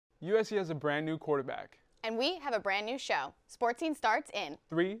USC has a brand new quarterback. And we have a brand new show. Sports Scene starts in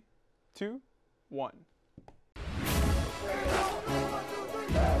 3, 2, 1.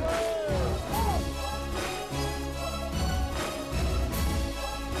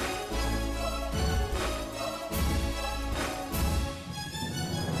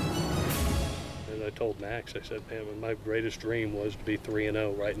 And I told Max, I said, man, my greatest dream was to be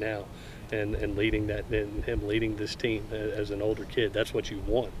 3-0 right now, and leading that, and him leading this team as an older kid. That's what you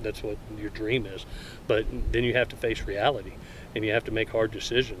want. That's what your dream is. But then you have to face reality, and you have to make hard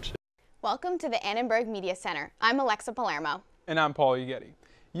decisions. Welcome to the Annenberg Media Center. I'm Alexa Palermo. And I'm Paolo Uggetti.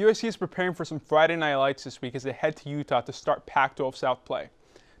 USC is preparing for some Friday night lights this week as they head to Utah to start Pac-12 South play.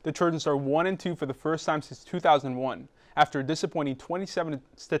 The Trojans are 1-2 for the first time since 2001, after a disappointing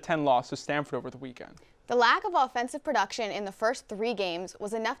 27-10 loss to Stanford over the weekend. The lack of offensive production in the first 3 games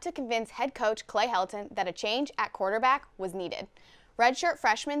was enough to convince head coach Clay Helton that a change at quarterback was needed. Redshirt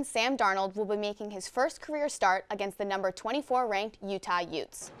freshman Sam Darnold will be making his first career start against the number 24 ranked Utah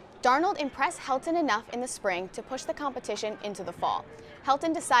Utes. Darnold impressed Helton enough in the spring to push the competition into the fall.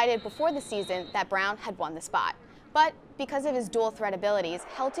 Helton decided before the season that Browne had won the spot. But because of his dual threat abilities,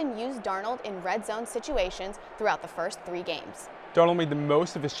 Helton used Darnold in red zone situations throughout the first 3 games. Darnold made the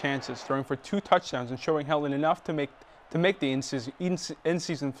most of his chances, throwing for 2 touchdowns and showing Helton enough to make the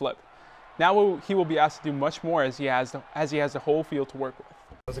in-season flip. Now he will be asked to do much more as he has the whole field to work with.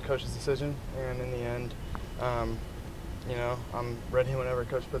 It was a coach's decision, and in the end, I'm ready whenever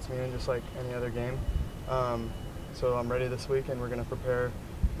coach puts me in, just like any other game. So I'm ready this week, and we're going to prepare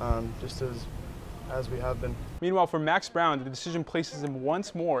just as we have been. Meanwhile, for Max Browne, the decision places him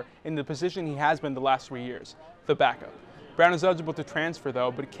once more in the position he has been the last 3 years, the backup. Browne is eligible to transfer, though,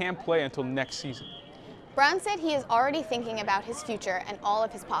 but can't play until next season. Browne said he is already thinking about his future and all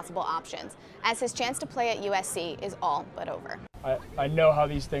of his possible options, as his chance to play at USC is all but over. I know how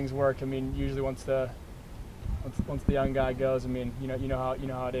these things work. I mean, usually once the young guy goes, I mean, you know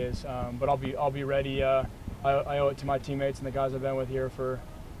how it is. But I'll be ready. I owe it to my teammates and the guys I've been with here for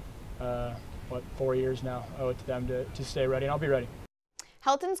 4 years now. I owe it to them to stay ready, and I'll be ready.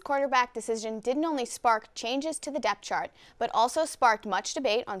 Helton's quarterback decision didn't only spark changes to the depth chart, but also sparked much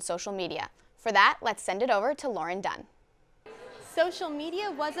debate on social media. For that, let's send it over to Lauren Dunn. Social media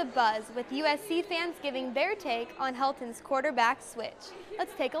was abuzz, with USC fans giving their take on Helton's quarterback switch.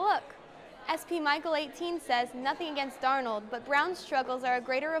 Let's take a look. SP Michael 18 says nothing against Darnold, but Browne's struggles are a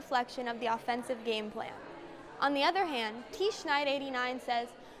greater reflection of the offensive game plan. On the other hand, T. Schneid 89 says,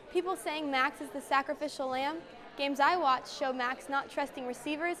 people saying Max is the sacrificial lamb? Games I watch show Max not trusting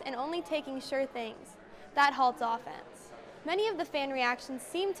receivers and only taking sure things. That halts offense. Many of the fan reactions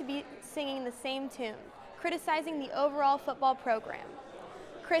seem to be singing the same tune, criticizing the overall football program.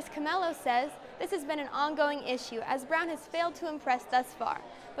 Chris Camello says this has been an ongoing issue as Browne has failed to impress thus far,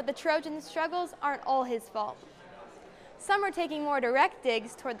 but the Trojans' struggles aren't all his fault. Some are taking more direct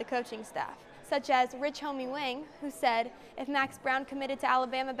digs toward the coaching staff, such as Rich Homie Wing, who said if Max Browne committed to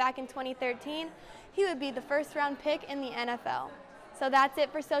Alabama back in 2013, he would be the first-round pick in the NFL. So that's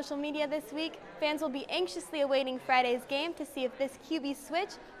it for social media this week. Fans will be anxiously awaiting Friday's game to see if this QB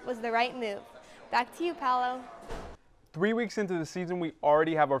switch was the right move. Back to you, Paolo. 3 weeks into the season, we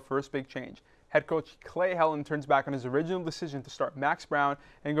already have our first big change. Head coach Clay Helton turns back on his original decision to start Max Browne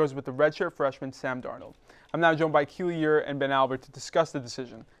and goes with the redshirt freshman Sam Darnold. I'm now joined by Keely, Eure, and Ben Albert to discuss the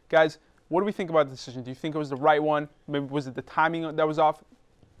decision. Guys, what do we think about the decision? Do you think it was the right one? Maybe was it the timing that was off?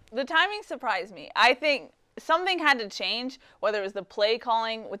 The timing surprised me. I think something had to change, whether it was the play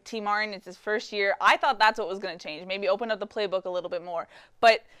calling with T. Martin, it's his first year. I thought that's what was going to change, maybe open up the playbook a little bit more.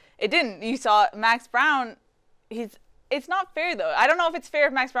 But it didn't. You saw Max Browne, it's not fair, though. I don't know if it's fair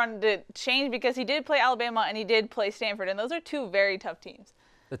if Max Browne did change because he did play Alabama and he did play Stanford, and those are 2 very tough teams.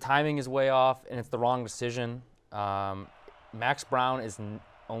 The timing is way off, and it's the wrong decision. Max Browne is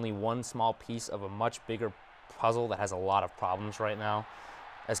only one small piece of a much bigger puzzle that has a lot of problems right now.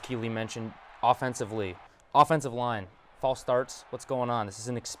 As Keely mentioned, offensive line, false starts, what's going on? This is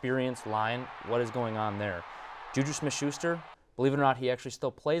an experienced line. What is going on there? Juju Smith-Schuster, believe it or not, he actually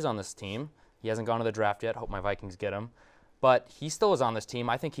still plays on this team. He hasn't gone to the draft yet. Hope my Vikings get him. But he still is on this team.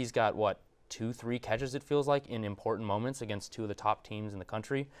 I think he's got, 2-3 catches, it feels like, in important moments against 2 of the top teams in the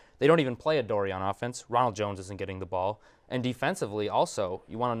country. They don't even play Adoree on offense. Ronald Jones isn't getting the ball. And defensively, also,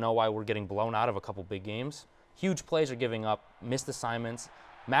 you want to know why we're getting blown out of a couple big games? Huge plays are giving up, missed assignments.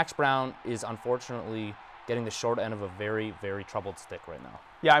 Max Browne is unfortunately getting the short end of a very, very troubled stick right now.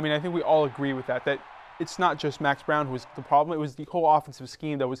 Yeah, I mean, I think we all agree with that it's not just Max Browne who was the problem. It was the whole offensive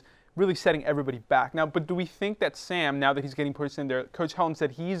scheme that was really setting everybody back. Now, but do we think that Sam, now that he's getting pushed in there, Coach Helton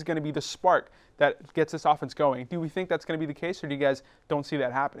said he's going to be the spark that gets this offense going. Do we think that's going to be the case, or do you guys don't see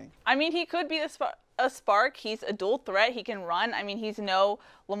that happening? I mean, he could be a spark. He's a dual threat. He can run. I mean, he's no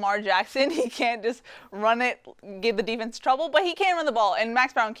Lamar Jackson. He can't just run it, give the defense trouble, but he can run the ball, and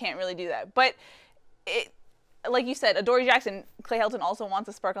Max Browne can't really do that. But like you said, Adoree Jackson, Clay Helton also wants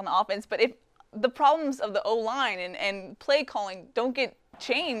a spark on the offense, but if the problems of the O-line and play calling don't get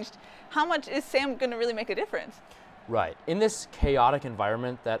changed, how much is Sam going to really make a difference? Right. In this chaotic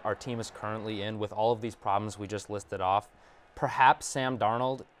environment that our team is currently in, with all of these problems we just listed off, perhaps Sam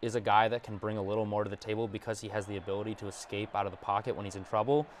Darnold is a guy that can bring a little more to the table because he has the ability to escape out of the pocket when he's in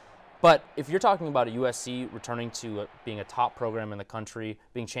trouble. But if you're talking about a USC returning to being a top program in the country,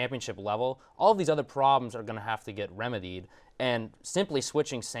 being championship level, all of these other problems are going to have to get remedied. And simply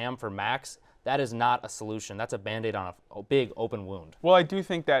switching Sam for Max, that is not a solution. That's a Band-Aid on a big open wound. Well, I do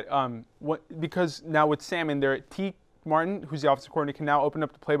think that because now with Sam in there, T. Martin, who's the offensive coordinator, can now open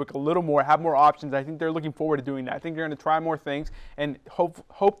up the playbook a little more, have more options. I think they're looking forward to doing that. I think they're going to try more things and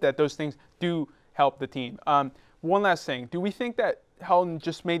hope that those things do help the team. One last thing. Do we think that Helton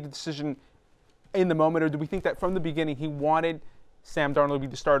just made the decision in the moment, or do we think that from the beginning he wanted Sam Darnold to be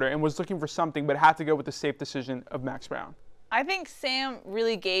the starter and was looking for something but had to go with the safe decision of Max Browne? I think Sam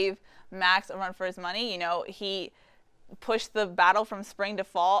really gave Max a run for his money. You know, he pushed the battle from spring to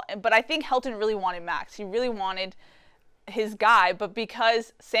fall, but I think Helton really wanted Max. He really wanted his guy, but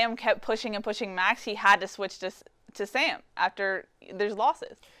because Sam kept pushing and pushing Max, he had to switch to Sam after there's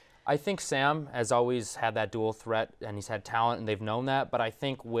losses. I think Sam has always had that dual threat, and he's had talent, and they've known that. But I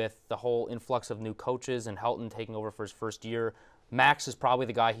think with the whole influx of new coaches and Helton taking over for his first year, Max is probably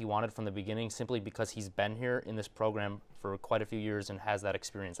the guy he wanted from the beginning, simply because he's been here in this program for quite a few years and has that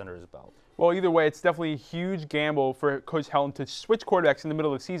experience under his belt. Well, either way, it's definitely a huge gamble for Coach Helton to switch quarterbacks in the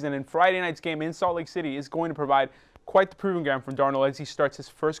middle of the season, and Friday night's game in Salt Lake City is going to provide quite the proving ground for Darnold as he starts his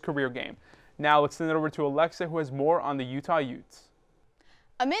first career game. Now let's send it over to Alexa, who has more on the Utah Utes.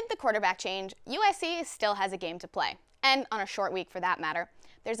 Amid the quarterback change, USC still has a game to play, and on a short week for that matter.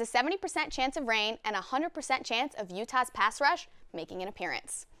 There's a 70% chance of rain and a 100% chance of Utah's pass rush making an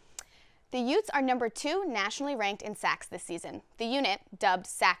appearance. The Utes are number 2 nationally ranked in sacks this season. The unit, dubbed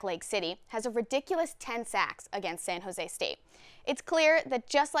Sack Lake City, has a ridiculous 10 sacks against San Jose State. It's clear that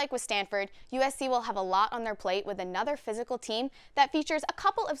just like with Stanford, USC will have a lot on their plate with another physical team that features a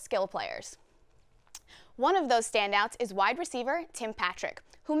couple of skill players. One of those standouts is wide receiver Tim Patrick,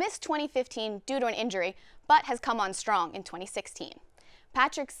 who missed 2015 due to an injury, but has come on strong in 2016.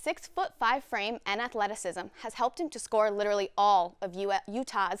 Patrick's 6'5" frame and athleticism has helped him to score literally all of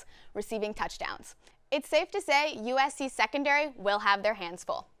Utah's receiving touchdowns. It's safe to say USC's secondary will have their hands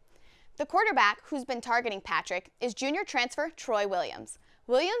full. The quarterback who's been targeting Patrick is junior transfer Troy Williams.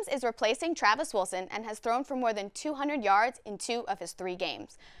 Williams is replacing Travis Wilson and has thrown for more than 200 yards in 2 of his 3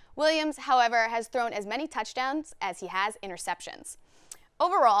 games. Williams, however, has thrown as many touchdowns as he has interceptions.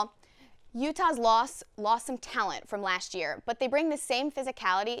 Overall, Utah's lost some talent from last year, but they bring the same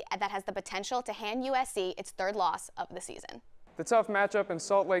physicality that has the potential to hand USC its 3rd loss of the season. The tough matchup in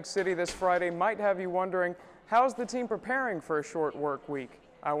Salt Lake City this Friday might have you wondering, how's the team preparing for a short work week?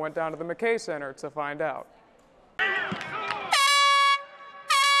 I went down to the McKay Center to find out.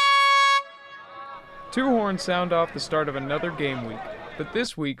 2 horns sound off the start of another game week, but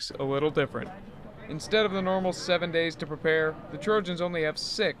this week's a little different. Instead of the normal 7 days to prepare, the Trojans only have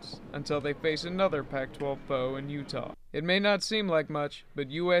 6 until they face another Pac-12 foe in Utah. It may not seem like much, but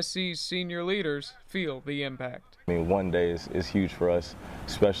USC's senior leaders feel the impact. I mean, 1 day is huge for us,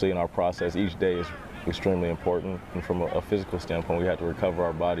 especially in our process. Each day is extremely important, and from a physical standpoint, we had to recover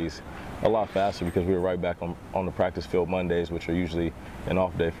our bodies a lot faster because we were right back on the practice field Mondays, which are usually an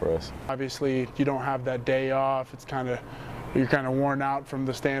off day for us. Obviously, you don't have that day off. It's you're kind of worn out from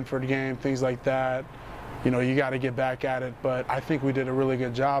the Stanford game, things like that. You know, you got to get back at it, but I think we did a really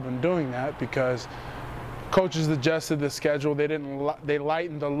good job in doing that because coaches adjusted the schedule. They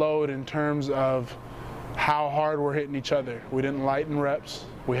lightened the load in terms of how hard we're hitting each other. We didn't lighten reps.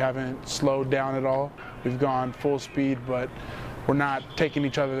 We haven't slowed down at all. We've gone full speed, but we're not taking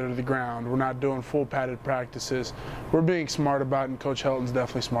each other to the ground. We're not doing full padded practices. We're being smart about it, and Coach Helton's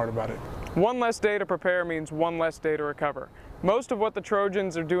definitely smart about it. 1 less day to prepare means 1 less day to recover. Most of what the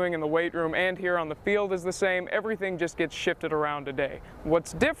Trojans are doing in the weight room and here on the field is the same. Everything just gets shifted around a day.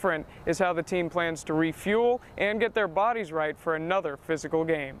 What's different is how the team plans to refuel and get their bodies right for another physical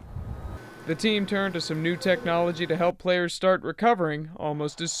game. The team turned to some new technology to help players start recovering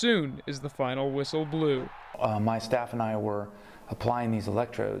almost as soon as the final whistle blew. My staff and I were applying these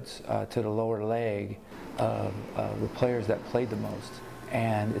electrodes to the lower leg of the players that played the most.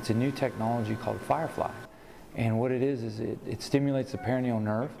 and it's a new technology called Firefly. And what it is it stimulates the perineal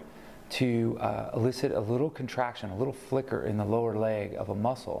nerve to elicit a little contraction, a little flicker in the lower leg of a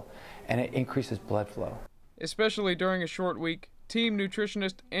muscle, and it increases blood flow. Especially during a short week, team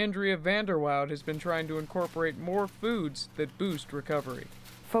nutritionist Andrea Vanderwoud has been trying to incorporate more foods that boost recovery.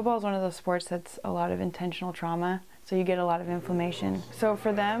 Football is one of those sports that's a lot of intentional trauma, so you get a lot of inflammation. So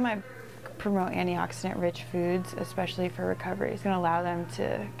for them, I promote antioxidant-rich foods, especially for recovery. It's going to allow them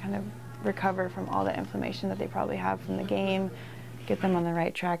to kind of recover from all the inflammation that they probably have from the game, get them on the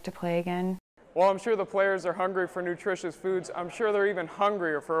right track to play again. While I'm sure the players are hungry for nutritious foods, I'm sure they're even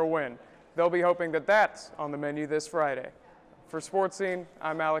hungrier for a win. They'll be hoping that that's on the menu this Friday. For Sports Scene,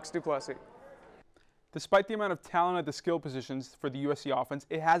 I'm Alex Duplessis. Despite the amount of talent at the skill positions for the USC offense,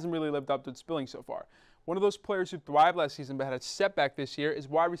 it hasn't really lived up to its billing so far. One of those players who thrived last season but had a setback this year is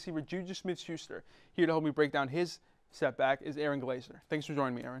wide receiver Juju Smith-Schuster. Here to help me break down his setback is Aaron Glazer. Thanks for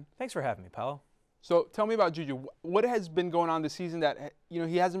joining me, Aaron. Thanks for having me, Paolo. So tell me about Juju. What has been going on this season that,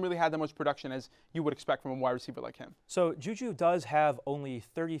 he hasn't really had that much production as you would expect from a wide receiver like him? So Juju does have only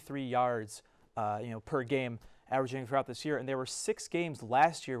 33 yards, per game averaging throughout this year, and there were 6 games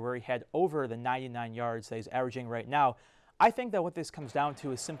last year where he had over the 99 yards that he's averaging right now. I think that what this comes down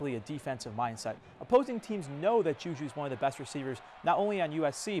to is simply a defensive mindset. Opposing teams know that Juju is one of the best receivers, not only on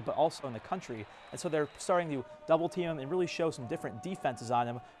USC, but also in the country. And so they're starting to double team him and really show some different defenses on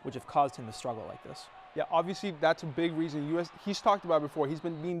him, which have caused him to struggle like this. Yeah, obviously that's a big reason. He's talked about it before. He's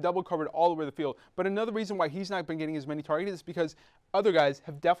been being double covered all over the field. But another reason why he's not been getting as many targets is because other guys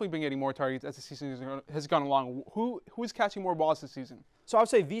have definitely been getting more targets as the season has gone along. Who is catching more balls this season? So I would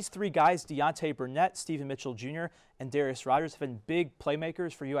say these 3 guys, Deontay Burnett, Stephen Mitchell Jr., and Darius Rogers, have been big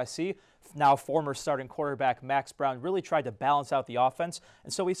playmakers for USC. Now former starting quarterback Max Browne really tried to balance out the offense.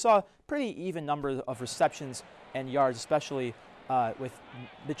 And so we saw pretty even number of receptions and yards, especially with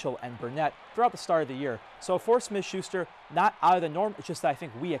Mitchell and Burnett throughout the start of the year. So for Smith-Schuster, not out of the norm. It's just that I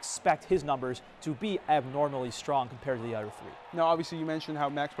think we expect his numbers to be abnormally strong compared to the other 3. Now, obviously, you mentioned how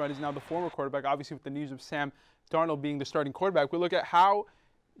Max Browne is now the former quarterback. Obviously, with the news of Sam Darnold being the starting quarterback, we look at how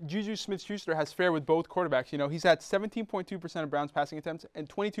Juju Smith-Schuster has fared with both quarterbacks. He's had 17.2% of Browne's passing attempts and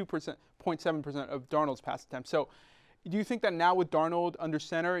 22.7% of Darnold's pass attempts. So do you think that now with Darnold under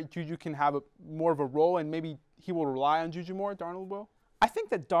center, Juju can have more of a role and maybe he will rely on Juju more, Darnold will? I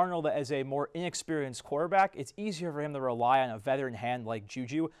think that Darnold, as a more inexperienced quarterback, it's easier for him to rely on a veteran hand like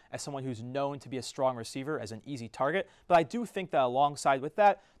Juju as someone who's known to be a strong receiver as an easy target. But I do think that alongside with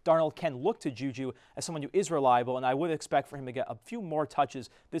that, Darnold can look to Juju as someone who is reliable, and I would expect for him to get a few more touches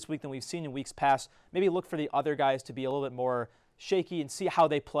this week than we've seen in weeks past. Maybe look for the other guys to be a little bit more shaky and see how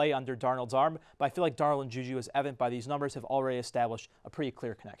they play under Darnold's arm. But I feel like Darnold and Juju, as evident by these numbers, have already established a pretty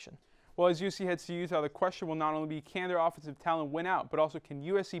clear connection. Well, as USC heads to Utah, the question will not only be can their offensive talent win out, but also can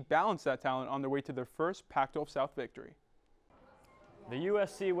USC balance that talent on their way to their first Pac-12 South victory. The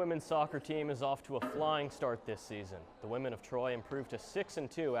USC women's soccer team is off to a flying start this season. The women of Troy improved to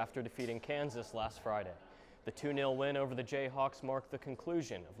 6-2 after defeating Kansas last Friday. The 2-0 win over the Jayhawks marked the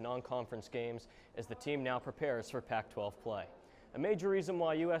conclusion of non-conference games as the team now prepares for Pac-12 play. A major reason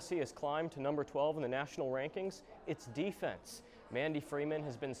why USC has climbed to number 12 in the national rankings, its defense. Mandy Freeman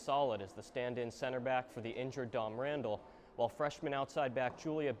has been solid as the stand-in center back for the injured Dom Randall, while freshman outside back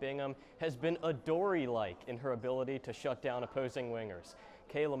Julia Bingham has been a Dory-like in her ability to shut down opposing wingers.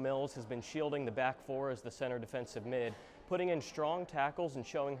 Kayla Mills has been shielding the back 4 as the center defensive mid, putting in strong tackles and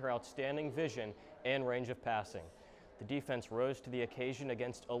showing her outstanding vision and range of passing. The defense rose to the occasion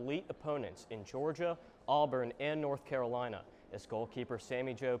against elite opponents in Georgia, Auburn, and North Carolina, as goalkeeper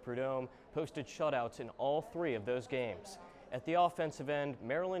Sammy Jo Prudhomme posted shutouts in all 3 of those games. At the offensive end,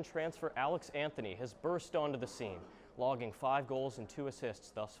 Maryland transfer Alex Anthony has burst onto the scene, logging 5 goals and 2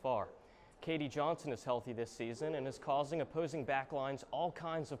 assists thus far. Katie Johnson is healthy this season and is causing opposing backlines all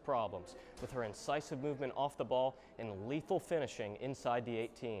kinds of problems with her incisive movement off the ball and lethal finishing inside the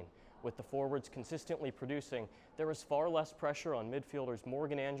 18. With the forwards consistently producing, there is far less pressure on midfielders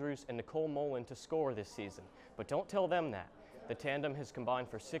Morgan Andrews and Nicole Mullen to score this season. But don't tell them that. The tandem has combined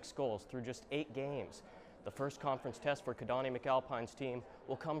for 6 goals through just 8 games. The first conference test for Kadani McAlpine's team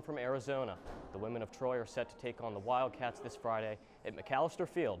will come from Arizona. The women of Troy are set to take on the Wildcats this Friday at McAllister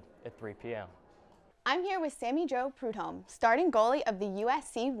Field at 3 p.m. I'm here with Sammy Jo Prudhomme, starting goalie of the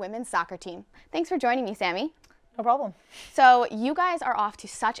USC women's soccer team. Thanks for joining me, Sammy. No problem. So you guys are off to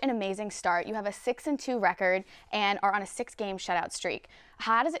such an amazing start. You have a 6-2 record and are on a 6-game shutout streak.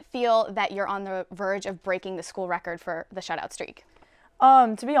 How does it feel that you're on the verge of breaking the school record for the shutout streak?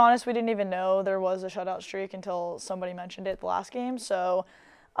 To be honest, we didn't even know there was a shutout streak until somebody mentioned it the last game. So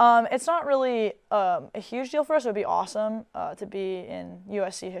It's not really a huge deal for us. It would be awesome to be in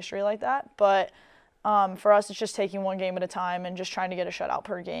USC history like that, but for us, it's just taking one game at a time and just trying to get a shutout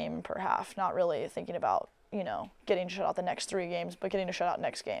per game, per half, not really thinking about, getting to shut out the next 3 games, but getting to shut out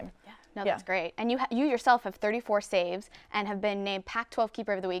next game. Yeah, no, that's great. And you yourself have 34 saves and have been named Pac-12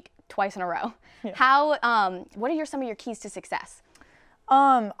 Keeper of the Week twice in a row. Yeah. What are some of your keys to success?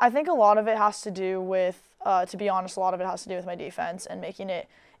 I think a lot of it has to do with, to be honest, a lot of it has to do with my defense and making it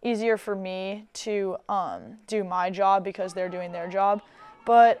easier for me to do my job because they're doing their job.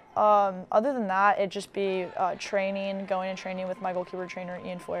 But other than that, it'd just be going and training with my goalkeeper trainer,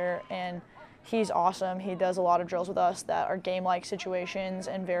 Ian Foyer, and he's awesome. He does a lot of drills with us that are game-like situations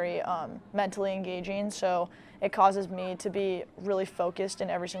and very mentally engaging, so it causes me to be really focused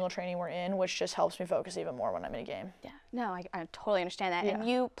in every single training we're in, which just helps me focus even more when I'm in a game. Yeah, no, I totally understand that. Yeah. And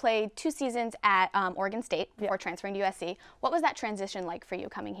you played 2 seasons at Oregon State before transferring to USC. What was that transition like for you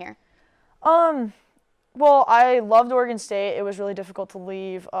coming here? Well, I loved Oregon State. It was really difficult to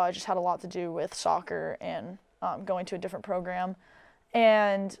leave. It just had a lot to do with soccer and going to a different program.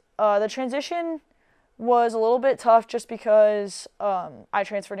 And the transition was a little bit tough just because I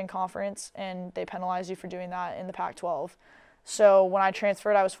transferred in conference and they penalize you for doing that in the Pac-12. So when I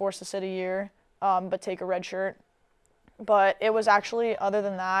transferred, I was forced to sit a year but take a red shirt. But it was actually, other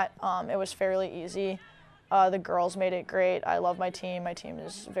than that, it was fairly easy. The girls made it great. I love my team. My team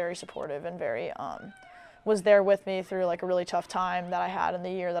is very supportive and very was there with me through like a really tough time that I had in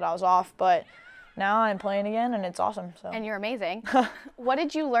the year that I was off. But now I'm playing again and it's awesome. So. And you're amazing. What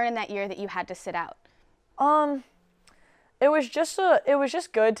did you learn in that year that you had to sit out? It was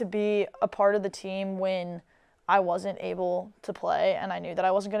just good to be a part of the team when I wasn't able to play and I knew that I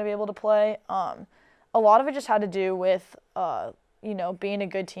wasn't going to be able to play. A lot of it just had to do with being a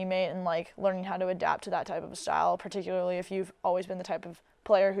good teammate and like learning how to adapt to that type of a style, particularly if you've always been the type of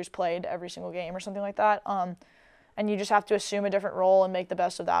player who's played every single game or something like that. And you just have to assume a different role and make the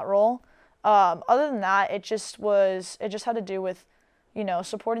best of that role. Other than that, it just had to do with,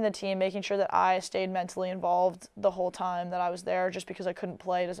 supporting the team, making sure that I stayed mentally involved the whole time that I was there. Just because I couldn't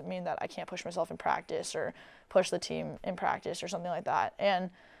play doesn't mean that I can't push myself in practice or push the team in practice or something like that. And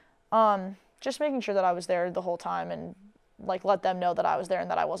just making sure that I was there the whole time and like let them know that I was there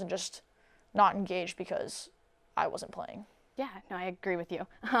and that I wasn't just not engaged because I wasn't playing. Yeah, no, I agree with you.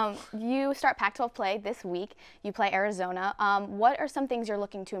 You start Pac-12 play this week. You play Arizona. What are some things you're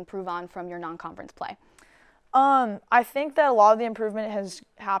looking to improve on from your non-conference play? I think that a lot of the improvement has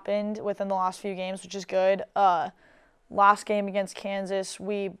happened within the last few games, which is good. Last game against Kansas,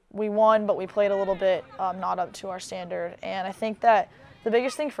 we won, but we played a little bit not up to our standard. And I think that the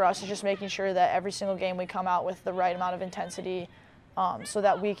biggest thing for us is just making sure that every single game we come out with the right amount of intensity so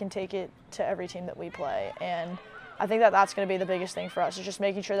that we can take it to every team that we play. And I think that that's going to be the biggest thing for us, is just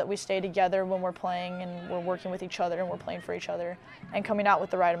making sure that we stay together when we're playing and we're working with each other and we're playing for each other and coming out with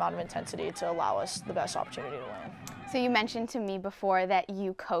the right amount of intensity to allow us the best opportunity to win. So you mentioned to me before that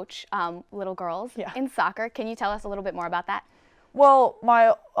you coach little girls in soccer. Can you tell us a little bit more about that? Well,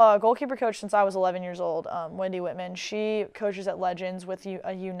 my goalkeeper coach since I was 11 years old, Wendy Whitman, she coaches at Legends with a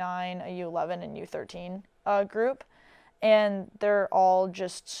U9, a U11, and U13 group. And they're all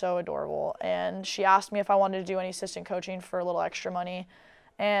just so adorable. And she asked me if I wanted to do any assistant coaching for a little extra money.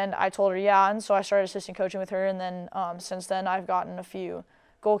 And I told her yeah, and so I started assistant coaching with her. And then since then I've gotten a few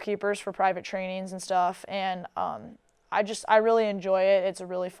goalkeepers for private trainings and stuff. And I really enjoy it. It's a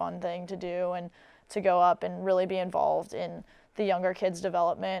really fun thing to do and to go up and really be involved in the younger kids'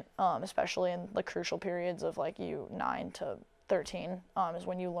 development, especially in the crucial periods of like U9 to 13 is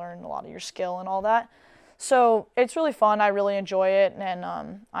when you learn a lot of your skill and all that. So it's really fun. I really enjoy it, and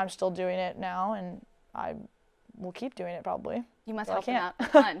I'm still doing it now, and I will keep doing it probably. You must help them out a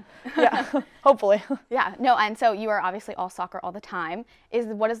ton. Yeah, hopefully. Yeah, no, and so you are obviously all soccer all the time. Do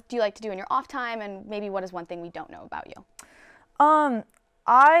you like to do in your off time, and maybe what is one thing we don't know about you?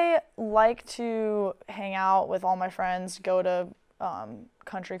 I like to hang out with all my friends, go to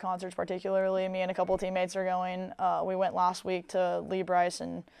country concerts particularly. Me and a couple of teammates are going. We went last week to Lee Bryce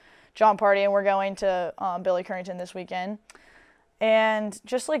and John Party, and we're going to Billy Currington this weekend. And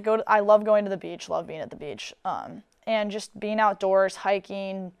just like I love going to the beach, love being at the beach. And just being outdoors,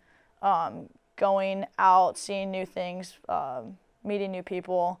 hiking, going out, seeing new things, meeting new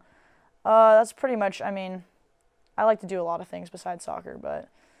people. That's pretty much, I like to do a lot of things besides soccer, but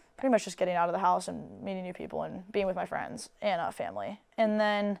pretty much just getting out of the house and meeting new people and being with my friends and family. And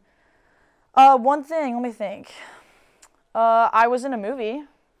then one thing, let me think. I was in a movie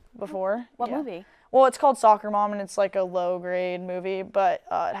before. What movie? Well, it's called Soccer Mom, and it's like a low-grade movie, but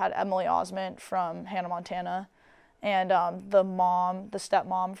it had Emily Osment from Hannah Montana, and the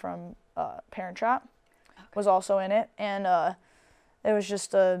stepmom from Parent Trap was also in it, and it was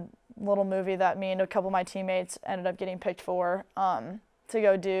just a little movie that me and a couple of my teammates ended up getting picked for to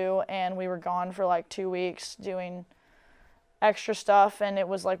go do, and we were gone for like 2 weeks doing extra stuff, and it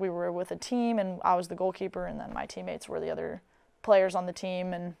was like we were with a team, and I was the goalkeeper, and then my teammates were the other players on the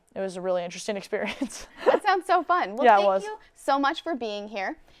team, and it was a really interesting experience. That sounds so fun. Well, yeah, thank you so much for being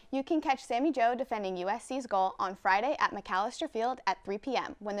here. You can catch Sammy Joe defending USC's goal on Friday at McAllister Field at 3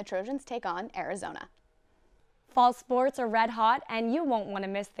 p.m. when the Trojans take on Arizona. Fall sports are red hot, and you won't want to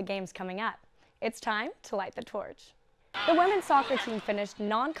miss the games coming up. It's time to light the torch. The women's soccer team finished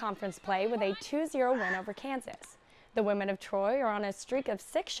non-conference play with a 2-0 win over Kansas. The women of Troy are on a streak of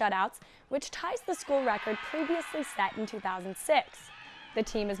 6 shutouts, which ties the school record previously set in 2006. The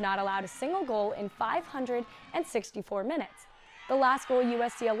team has not allowed a single goal in 564 minutes. The last goal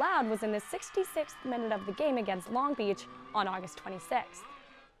USC allowed was in the 66th minute of the game against Long Beach on August 26th.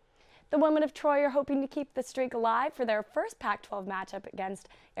 The women of Troy are hoping to keep the streak alive for their first Pac-12 matchup against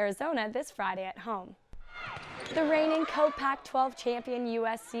Arizona this Friday at home. The reigning co-Pac-12 champion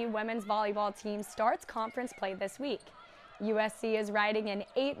USC women's volleyball team starts conference play this week. USC is riding an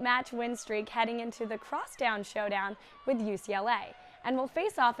 8-match win streak heading into the crosstown showdown with UCLA and will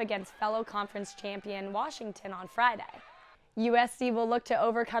face off against fellow conference champion Washington on Friday. USC will look to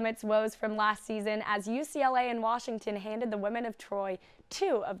overcome its woes from last season as UCLA and Washington handed the women of Troy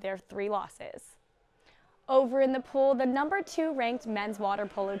 2 of their 3 losses. Over in the pool, the number 2 ranked men's water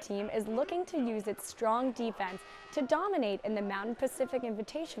polo team is looking to use its strong defense to dominate in the Mountain Pacific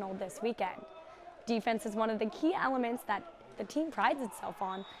Invitational this weekend. Defense is one of the key elements that the team prides itself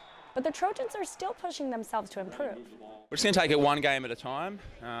on, but the Trojans are still pushing themselves to improve. We're just going to take it one game at a time.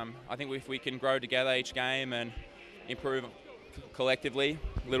 I think if we can grow together each game and improve collectively,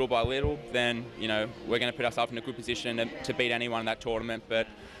 little by little, then we're going to put ourselves in a good position to beat anyone in that tournament. But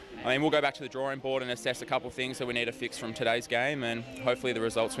we'll go back to the drawing board and assess a couple of things that we need to fix from today's game, and hopefully the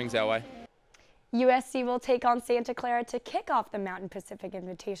result swings our way. USC will take on Santa Clara to kick off the Mountain Pacific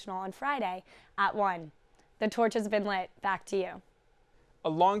Invitational on Friday at 1. The torch has been lit. Back to you. A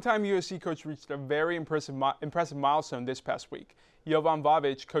longtime USC coach reached a very impressive milestone this past week. Jovan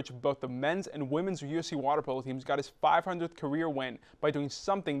Vavic, coach of both the men's and women's USC water polo teams, got his 500th career win by doing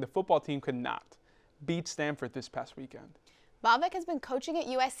something the football team could not: beat Stanford this past weekend. Vavic has been coaching at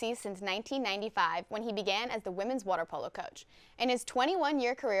USC since 1995 when he began as the women's water polo coach. In his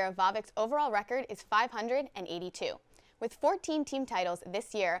 21-year career, Vavic's overall record is 582. With 14 team titles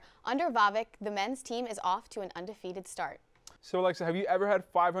this year, under Vavic, the men's team is off to an undefeated start. So, Alexa, have you ever had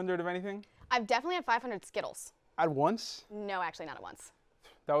 500 of anything? I've definitely had 500 Skittles. At once? No, actually not at once.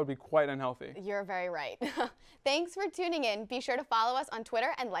 That would be quite unhealthy. You're very right. Thanks for tuning in. Be sure to follow us on Twitter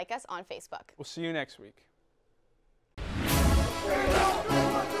and like us on Facebook. We'll see you next week.